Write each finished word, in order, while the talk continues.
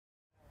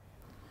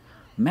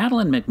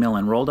Madeline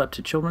McMillen rolled up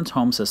to Children's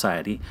Home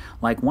Society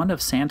like one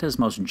of Santa's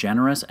most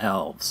generous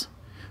elves.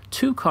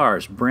 2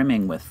 cars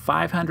brimming with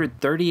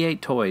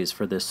 538 toys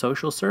for this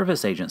social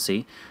service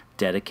agency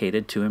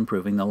dedicated to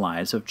improving the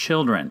lives of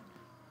children.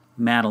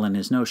 Madeline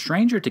is no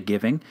stranger to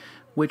giving,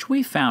 which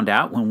we found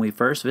out when we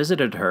first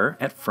visited her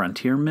at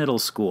Frontier Middle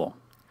School.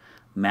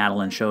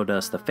 Madeline showed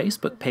us the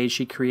Facebook page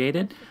she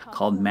created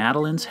called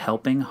Madeline's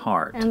Helping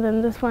Heart. And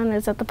then this one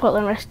is at the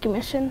Portland Rescue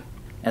Mission.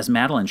 As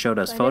Madeline showed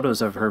us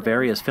photos of her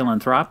various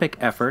philanthropic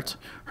efforts,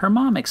 her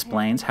mom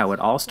explains how it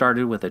all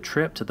started with a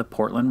trip to the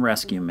Portland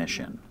Rescue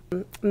Mission.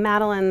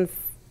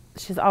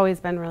 She's always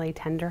been really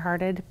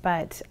tender-hearted,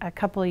 but a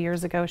couple of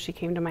years ago she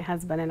came to my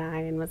husband and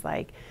I and was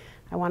like,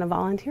 I want to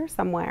volunteer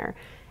somewhere.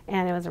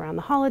 And it was around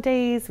the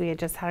holidays. We had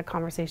just had a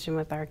conversation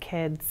with our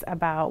kids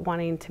about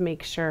wanting to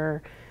make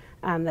sure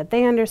that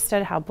they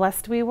understood how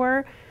blessed we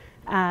were.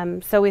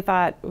 So we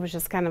thought it was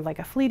just kind of like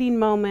a fleeting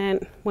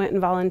moment, went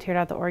and volunteered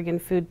at the Oregon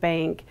Food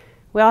Bank.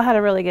 We all had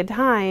a really good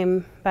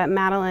time, but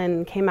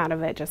Madeline came out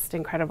of it just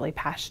incredibly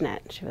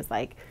passionate. She was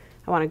like,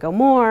 I want to go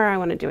more, I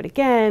want to do it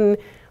again.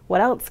 What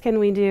else can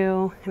we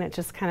do? And it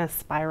just kind of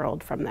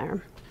spiraled from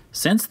there.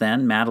 Since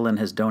then, Madeline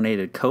has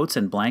donated coats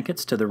and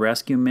blankets to the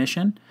rescue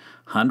mission,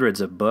 hundreds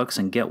of books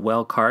and get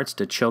well carts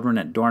to children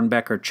at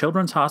Dornbecker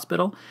Children's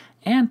Hospital,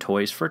 and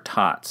toys for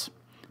tots.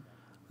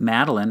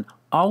 Madeline,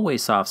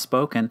 always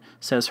soft-spoken,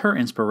 says her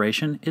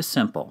inspiration is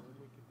simple.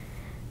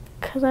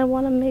 Because I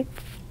want to make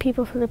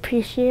people feel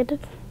appreciated.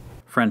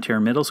 Frontier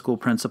Middle School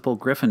Principal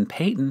Griffin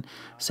Payton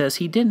says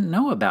he didn't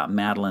know about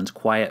Madeline's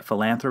quiet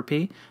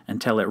philanthropy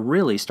until it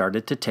really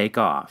started to take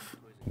off.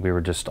 We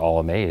were just all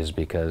amazed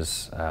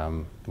because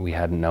we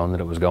hadn't known that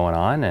it was going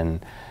on,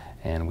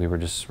 and we were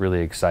just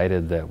really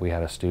excited that we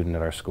had a student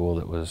at our school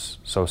that was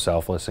so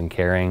selfless and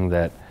caring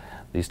that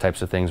these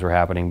types of things were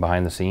happening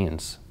behind the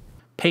scenes.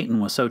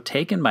 Payton was so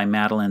taken by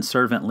Madeline's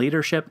servant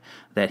leadership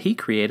that he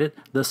created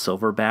the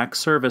Silverback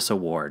Service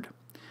Award.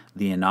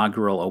 The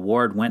inaugural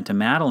award went to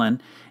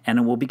Madeline, and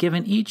it will be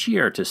given each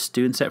year to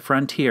students at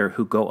Frontier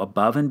who go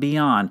above and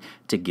beyond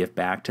to give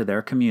back to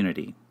their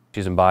community.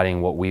 She's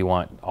embodying what we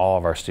want all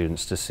of our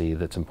students to see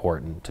that's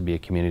important to be a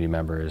community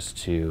member, is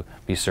to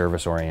be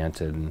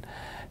service-oriented,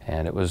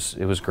 and it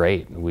was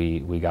great.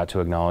 We got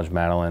to acknowledge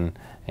Madeline,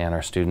 and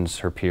our students,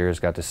 her peers,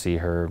 got to see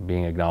her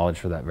being acknowledged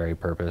for that very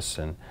purpose,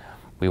 and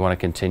we want to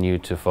continue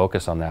to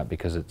focus on that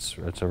because it's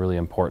a really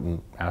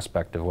important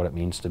aspect of what it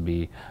means to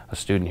be a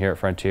student here at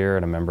Frontier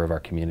and a member of our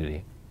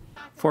community.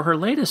 For her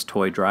latest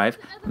toy drive,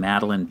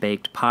 Madeline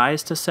baked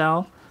pies to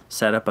sell,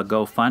 set up a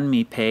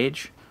GoFundMe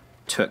page,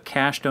 took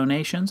cash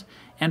donations,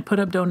 and put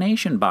up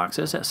donation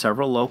boxes at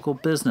several local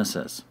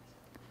businesses.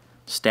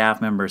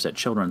 Staff members at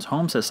Children's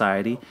Home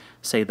Society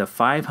say the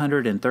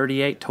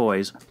 538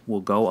 toys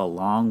will go a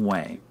long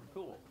way.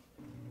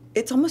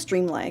 It's almost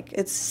dreamlike.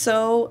 It's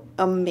so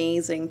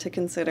amazing to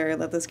consider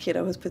that this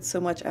kiddo has put so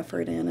much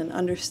effort in and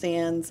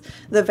understands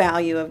the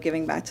value of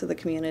giving back to the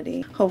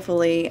community.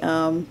 Hopefully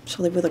she'll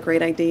leave with a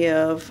great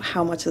idea of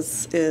how much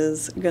this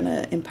is going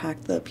to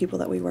impact the people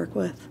that we work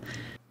with.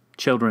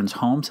 Children's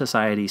Home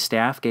Society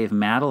staff gave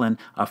Madeline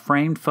a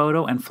framed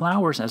photo and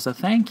flowers as a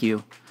thank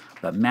you,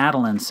 but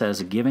Madeline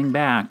says giving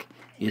back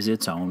is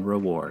its own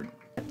reward.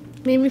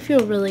 It made me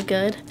feel really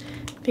good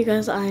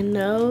because I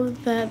know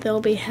that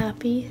they'll be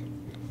happy.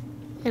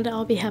 And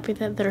I'll be happy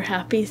that they're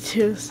happy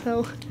too,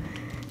 so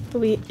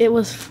it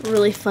was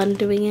really fun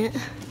doing it.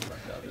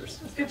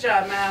 Good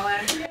job,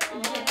 Madeline.